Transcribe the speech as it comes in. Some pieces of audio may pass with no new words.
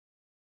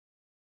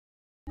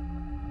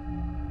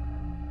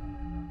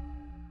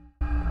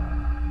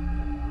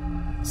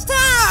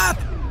Stop!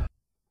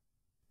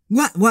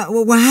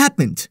 What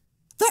happened?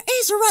 There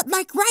is a red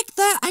light right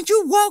there and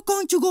you were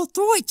going to go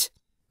through it.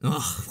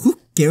 Ugh, who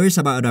cares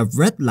about a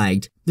red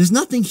light? There's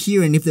nothing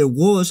here, and if there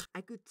was,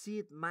 I could see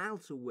it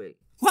miles away.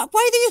 Why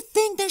do you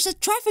think there's a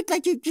traffic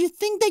light? You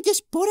think they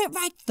just put it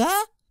right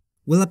there?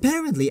 Well,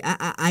 apparently,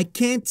 I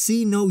can't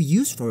see no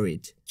use for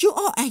it. You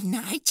are a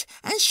knight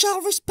and shall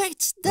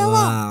respect the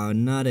law. Wow,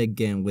 not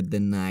again with the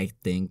knight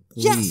thing,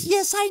 please.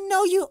 Yes, I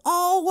know you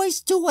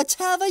always do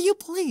whatever you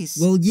please.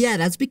 Well, yeah,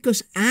 that's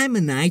because I'm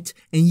a knight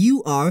and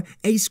you are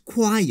a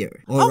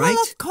squire, alright?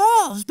 Well, of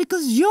course,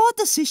 because your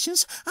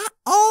decisions are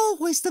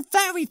always the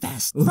very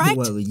best, right?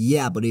 Well,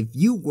 yeah, but if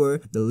you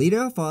were the leader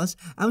of us,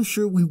 I'm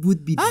sure we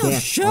would be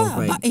dead sure,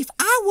 already. But if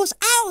I was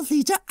our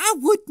leader, I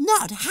would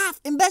not have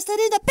invested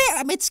in the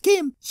pyramid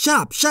scheme.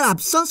 Shut up.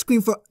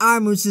 Sunscreen for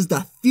armors is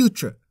the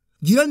future.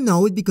 You don't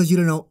know it because you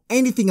don't know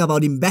anything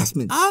about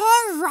investments.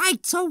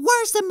 Alright, so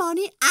where's the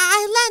money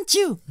I lent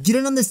you? You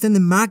don't understand the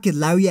market,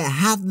 Larry. I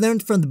have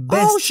learned from the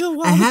best. Oh, sure,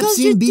 well, I have because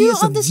seen you videos do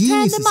of understand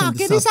geniuses the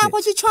market. on the Is that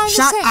what you're trying to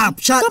say? Shut up.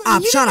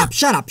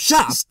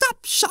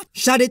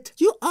 Shut it.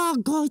 You are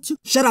going to...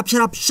 Shut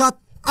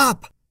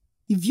up.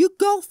 If you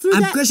go through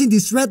I'm crossing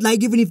this red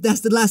light even if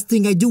that's the last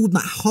thing I do with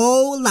my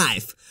whole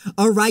life.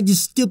 Alright, you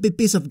stupid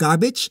piece of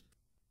garbage?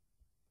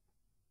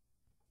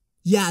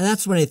 Yeah,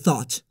 that's what I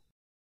thought.